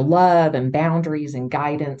 love and boundaries and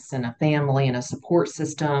guidance and a family and a support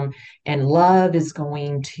system. And love is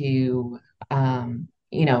going to,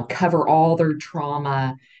 cover all their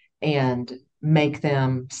trauma and make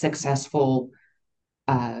them successful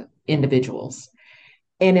individuals.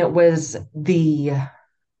 And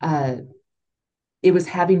uh, it was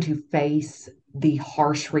having to face the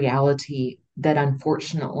harsh reality that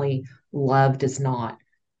unfortunately love does not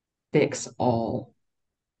fix all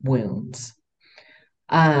wounds.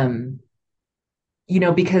 Um,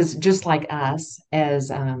 because just like us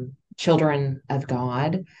as children of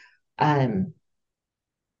God, um,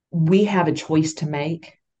 we have a choice to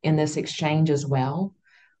make in this exchange as well.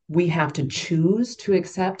 We have to choose to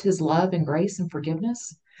accept his love and grace and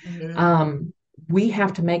forgiveness. Mm-hmm. um, we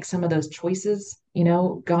have to make some of those choices.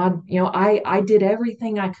 God, I did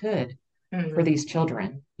everything I could for Mm-hmm. these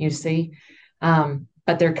children, you see.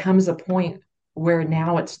 But there comes a point where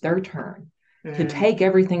now it's their turn to Mm-hmm. take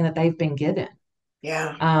everything that they've been given.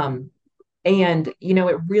 Yeah. Um, and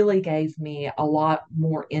it really gave me a lot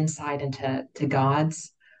more insight into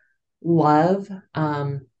God's love.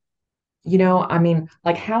 I mean,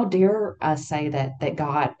 like, how dare us say that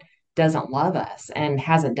God doesn't love us and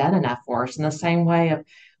hasn't done enough for us? In the same way of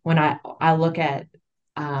when I look at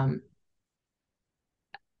um,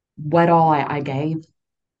 what all I gave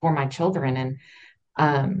for my children, and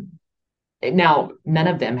now none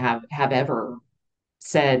of them have ever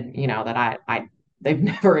said, that they've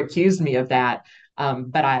never accused me of that.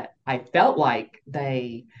 But I felt like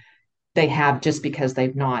they have, just because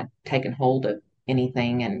they've not taken hold of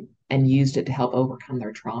anything and used it to help overcome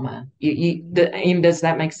their trauma. I mean, does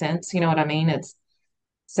that make sense? You know what I mean?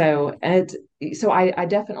 I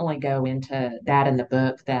definitely go into that in the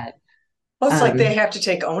book, that Well, it's like they um have to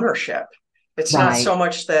take ownership. It's not so right,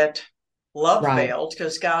 much that love right, failed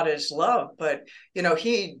because God is love, but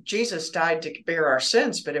Jesus died to bear our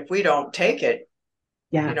sins. But if we don't take it,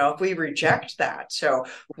 yeah, if we reject that, so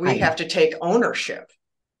we right, have to take ownership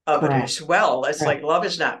of it correct, as well. It's like correct. love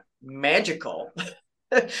is not magical.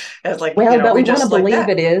 It's like, Well, but we we want to just like believe that.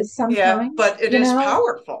 it is Yeah, sometimes. but it is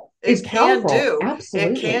powerful. It's It can powerful, do it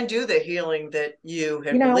absolutely. can do the healing that you You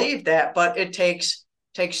had know, believed that, but it takes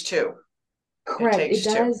two. It correct, it takes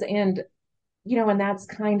two. does. And and that's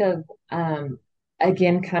kind of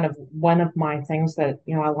again, kind of one of my things that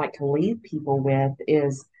I like to leave people with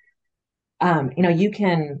is, you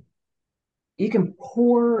can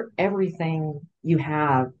pour everything you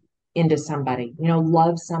have into somebody,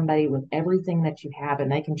 love somebody with everything that you have,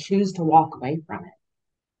 and they can choose to walk away from it.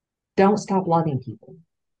 Don't stop loving people.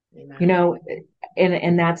 you Amen. know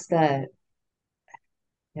and that's there's,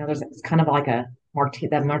 it's kind of like that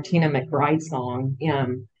Martina McBride song.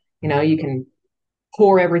 You can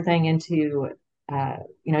pour everything into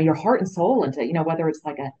your heart and soul into, whether it's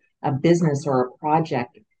like a business or a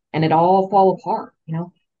project, and it all fall apart.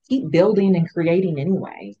 Keep building and creating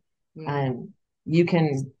anyway. Mm. um you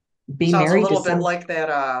can be Sounds a married to little bit some. like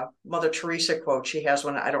that Mother Teresa quote she has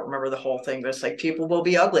one. I don't remember the whole thing, but it's like people will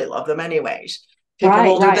be ugly, love them anyways. People Right,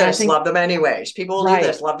 will do right, I this, think. love them anyways. People will do Right,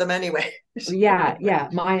 this, love them anyways. yeah,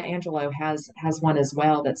 Maya Angelou has one as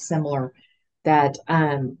well that's similar, that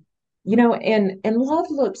and love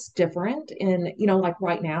looks different in, like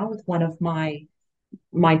right now with one of my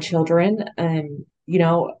children.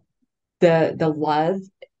 The love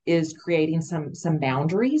is creating some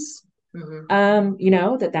boundaries.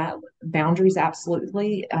 Mm-hmm. That boundaries,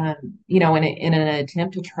 absolutely, in an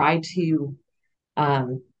attempt to try to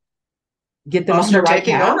um get them on the Foster right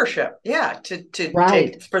taking path. ownership. Yeah, to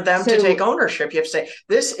Right. take for them to take So ownership. You have to say,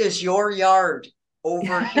 this is your yard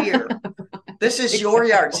over here. This is your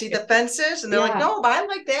yard. See the exactly. fences? And they're like, Yeah. no, but I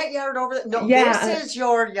like that yard over there. No, this Yeah. is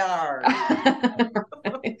your yard.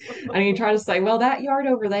 Right. And you try to say, well, that yard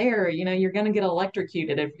over there, you're going to get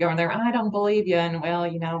electrocuted if you go in there. I don't believe you. And well,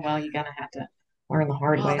 you're going to have to learn the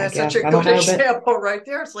hard Oh, way, I that's such guess. a I don't good know, but example right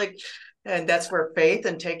there. It's like, and that's where faith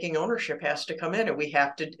and taking ownership has to come in. And we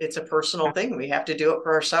have to, it's a personal thing. We have to do it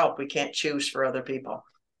for ourselves. We can't choose for other people.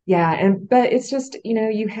 yeah. But it's just,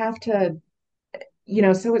 you have to,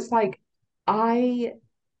 so it's like, I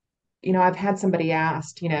I've had somebody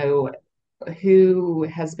asked, who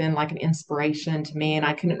has been like an inspiration to me, and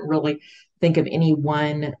I couldn't really think of any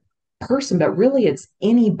one person, but really it's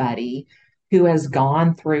anybody who has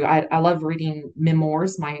gone through. I love reading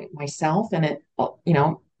memoirs myself, and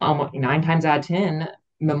almost 9 times out of 10,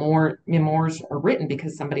 memoirs are written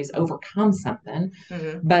because somebody's overcome something.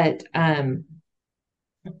 Mm-hmm. But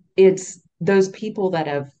it's those people that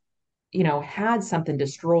have, had something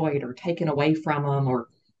destroyed or taken away from them or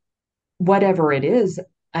whatever it is,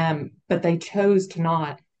 but they chose to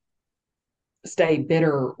not stay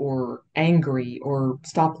bitter or angry or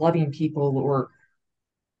stop loving people or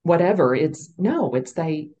whatever. It's no, it's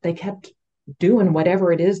they kept doing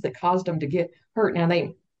whatever it is that caused them to get hurt. Now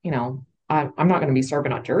I'm not going to be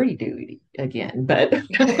serving on jury duty again, but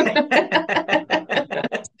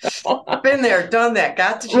Been there, done that,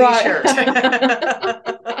 got the right. t-shirt.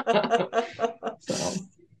 So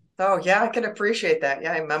Oh yeah, I can appreciate that.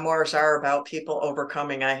 Yeah, memoirs are about people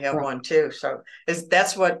overcoming. I have right. one too. So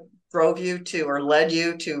that's what drove you to or led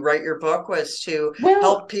you to write your book, was to Well,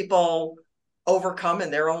 help people overcome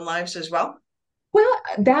in their own lives as well? Well,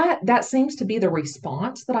 that seems to be the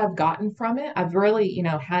response that I've gotten from it. I've really,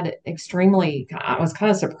 had extremely, I was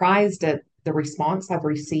kind of surprised at the response I've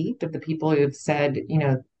received of the people who have said,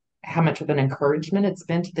 how much of an encouragement it's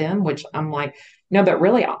been to them, which I'm like, no, but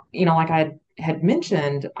really, like I had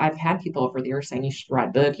mentioned, I've had people over the years saying you should write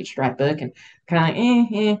a book, you should write a book, and kind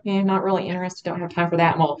of like, not really interested, don't have time for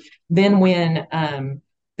that. Well, then when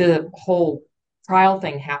the whole trial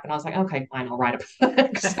thing happened, I was like, okay, fine, I'll write a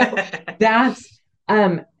book. So that's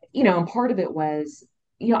um, and part of it was,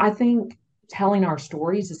 I think telling our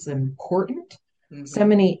stories is important. So Hmm.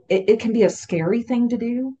 many, it can be a scary thing to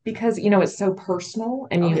do because, it's so personal.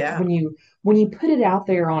 And Oh yeah. when you put it out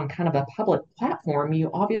there on kind of a public platform,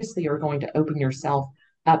 you obviously are going to open yourself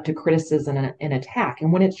up to criticism and attack.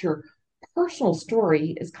 And when it's your personal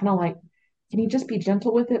story, it's kind of like, can you just be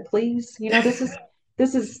gentle with it, please? This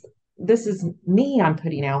is, this is me I'm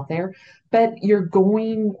putting out there, but you're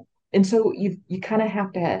going and so you kind of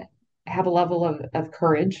have to have a level of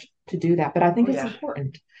courage to do that. But I Oh think it's yeah.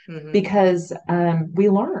 important Hmm. because we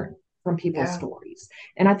learn from people's Yeah. stories.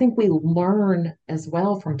 And I think we learn as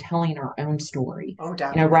well from telling our own story, Oh rather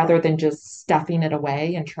definitely. than just stuffing it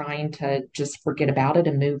away and trying to just forget about it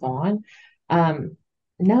and move on. Um,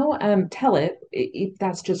 no, tell it if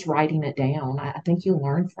that's just writing it down. I think you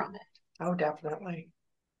learn from it. Oh definitely.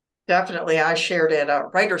 Definitely. I shared at a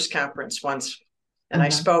writers conference once, and I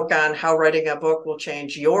Uh-huh. spoke on how writing a book will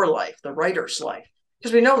change your life, the writer's life.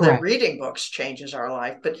 Because we know that Correct. reading books changes our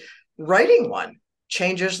life, but writing one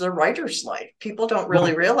changes the writer's life. People don't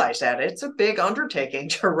really Right. realize that. It's a big undertaking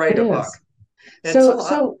to write It a book. is. It's a So, lot.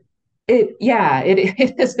 so it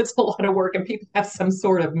is. It's a lot of work, and people have some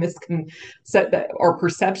sort of misconcept or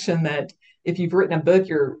perception that if you've written a book,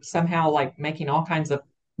 you're somehow like making all kinds of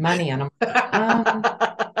money. And um,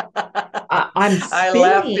 I'm I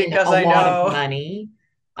laugh spending because a I lot of know. money.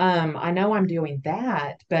 I know I'm doing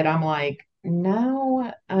that, but I'm like,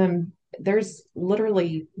 no, there's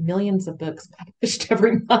literally millions of books published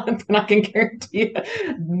every month, and I can guarantee you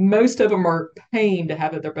most of them are paying to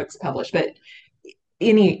have their books published. But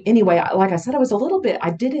anyway, like I said, I was a little bit, I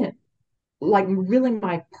didn't like really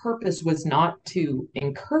my purpose was not to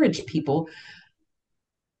encourage people.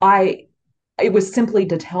 I it was simply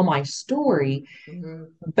to tell my story. Mhm.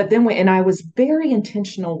 But then and I was very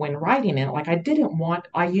intentional when writing it. Like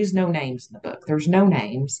I use no names in the book. There's no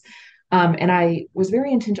names. And I was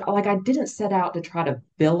very intentional. Like I didn't set out to try to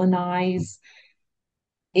villainize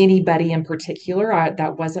anybody in particular.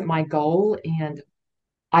 That wasn't my goal. And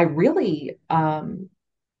I really,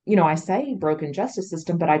 I say broken justice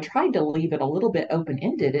system, but I tried to leave it a little bit open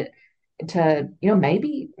ended. It to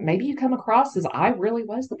maybe you come across as I really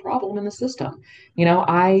was the problem in the system.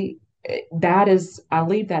 I that is I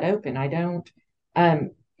leave that open. I don't.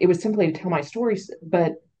 It was simply to tell my stories,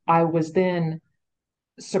 but I was then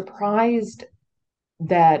surprised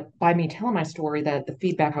that by me telling my story, that the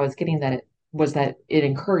feedback I was getting that it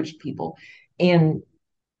encouraged people, and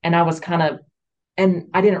I was kind of and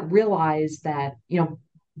I didn't realize that,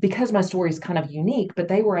 because my story is kind of unique, but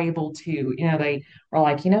they were able to, they were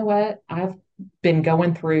like, you know what, I've been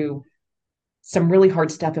going through some really hard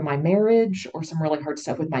stuff in my marriage, or some really hard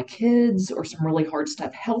stuff with my kids, or some really hard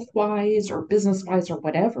stuff health wise or business wise or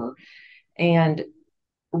whatever. And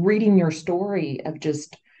reading your story of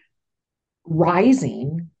just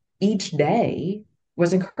rising each day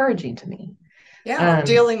was encouraging to me. Yeah, Um,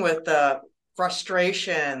 dealing with the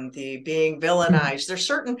frustration, the being villainized. There's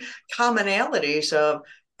certain commonalities of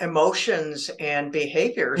emotions and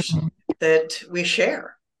behaviors that we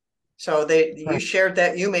share. So you Correct. shared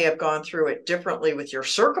that you may have gone through it differently with your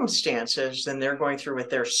circumstances than they're going through with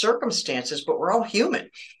their circumstances, but we're all human. And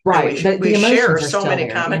Right. The we share emotions are so still many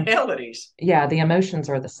there. commonalities. Yeah, the emotions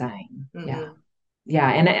are the same. Yeah. Mm-hmm.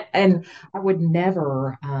 Yeah, and I would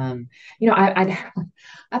never, I've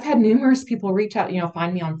had numerous people reach out,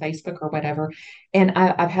 find me on Facebook or whatever, and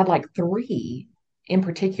I've had like three in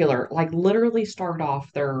particular, like literally start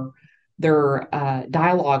off their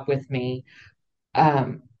dialogue with me.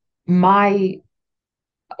 My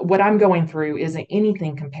what I'm going through isn't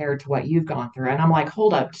anything compared to what you've gone through, and I'm like,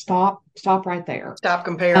 hold up, stop right there. Stop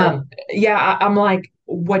comparing. Yeah, I'm like,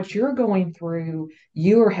 what you're going through,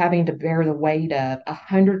 you are having to bear the weight of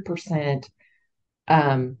 100%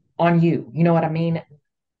 on you. You know what I mean?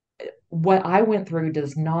 What I went through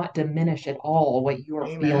does not diminish at all what you are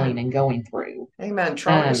feeling Amen. and going through. Amen.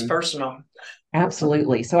 Trauma is Um, personal.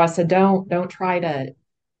 Absolutely. So I said, don't try to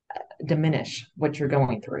diminish what you're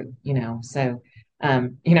going through, So,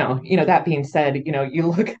 that being said, you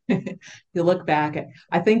look you look back at,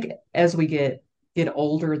 I think as we get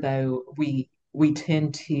older though, we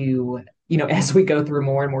tend to, as we go through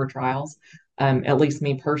more and more trials, at least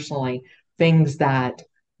me personally, things that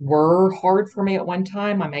were hard for me at one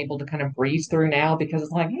time, I'm able to kind of breeze through now because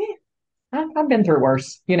it's like, I've been through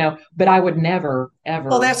worse, but I would never, Well,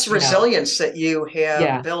 ever, that's resilience that you have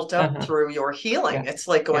yeah, built up uh-huh, through your healing. yeah, It's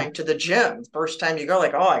like yeah, going to the gym. First time you go,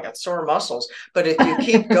 like, oh, I got sore muscles. But if you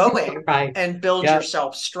keep going right, and build yep,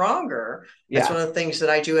 yourself stronger, that's yeah. one of the things that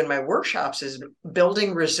I do in my workshops is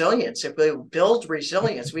building resilience. If we build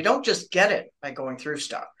resilience, we don't just get it by going through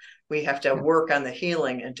stuff. We have to Yeah. work on the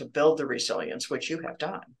healing and to build the resilience, which you have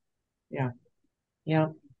done. Yeah. Yeah.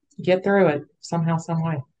 Get through it somehow, some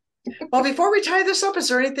way. Well, before we tie this up, is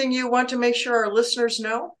there anything you want to make sure our listeners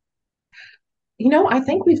know? I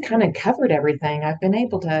think we've kind of covered everything. I've been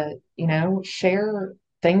able to, share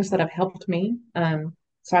things that have helped me.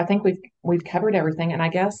 So I think we've covered everything. And I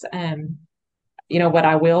guess, what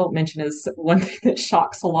I will mention is one thing that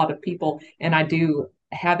shocks a lot of people, and I do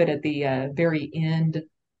have it at the very end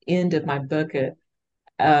of my book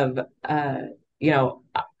of, you know,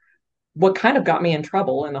 what kind of got me in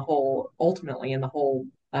trouble in the whole, ultimately in the whole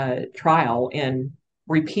trial and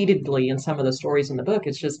repeatedly in some of the stories in the book,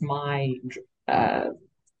 it's just my uh,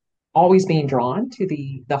 always being drawn to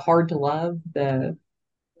the hard to love, the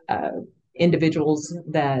uh, individuals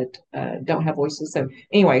that don't have voices. So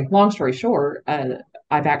anyway, long story short,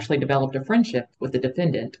 I've actually developed a friendship with the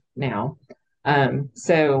defendant now.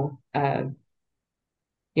 So they're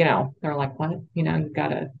like, what? You've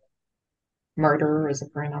got a murderer as a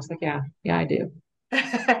friend. I was like, yeah, I do.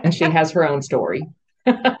 And she has her own story.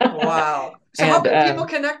 Wow. So how And can people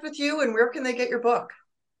connect with you and where can they get your book?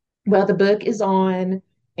 well, the book is on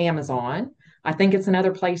Amazon. I think it's in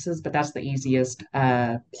other places, but that's the easiest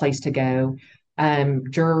place to go.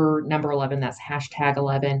 Juror number 11, that's hashtag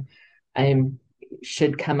 11,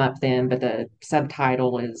 should come up then, but the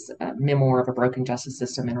subtitle is Memoir of a Broken Justice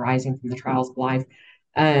System and Rising from the Trials of Life.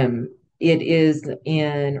 It is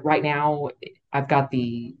in right now. I've got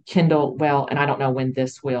the Kindle, well, and I don't know when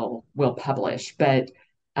this will publish, but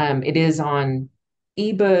it is on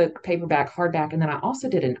ebook, paperback, hardback, and then I also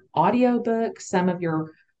did an audiobook. Some of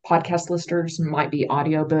your podcast listeners might be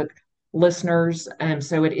audiobook listeners.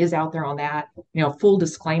 So it is out there on that. Full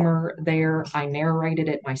disclaimer there, I narrated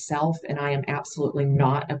it myself and I am absolutely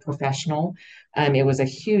not a professional. It was a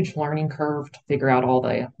huge learning curve to figure out all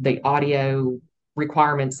the audio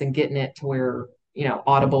requirements and getting it to where,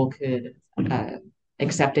 Audible could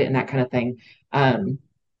accept it and that kind of thing.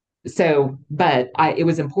 But it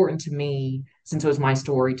was important to me since it was my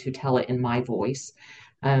story to tell it in my voice.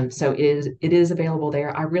 So it is available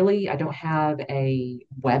there. I don't have a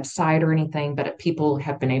website or anything, but people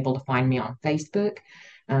have been able to find me on Facebook.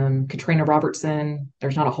 Katrina Robertson.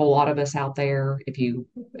 There's not a whole lot of us out there. If you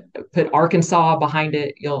put Arkansas behind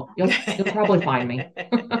it, you'll probably find me.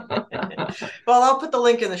 Well, I'll put the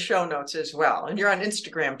link in the show notes as well. And you're on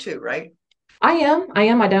Instagram too, right? I am.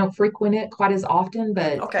 I don't frequent it quite as often,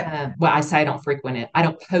 but Okay. well, I say I don't frequent it. I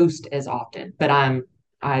don't post as often, but I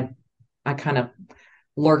I kind of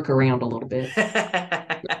lurk around a little bit.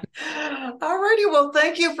 All righty. Well,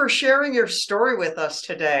 thank you for sharing your story with us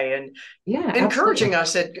today and Yeah, encouraging absolutely.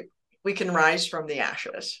 us that we can rise from the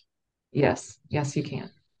ashes. Yes, yes, you can.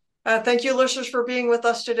 Thank you, listeners, for being with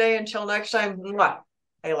us today. Until next time, mwah,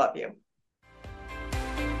 I love you.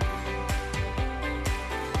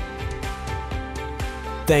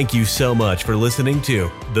 Thank you so much for listening to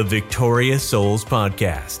the Victorious Souls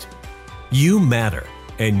Podcast. You matter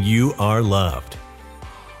and you are loved.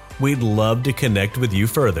 We'd love to connect with you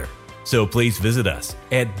further, so please visit us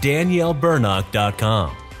at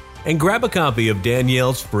danielleburnock.com. and grab a copy of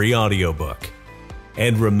Danielle's free audiobook.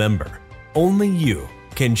 And remember, only you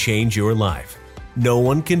can change your life. No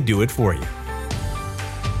one can do it for you.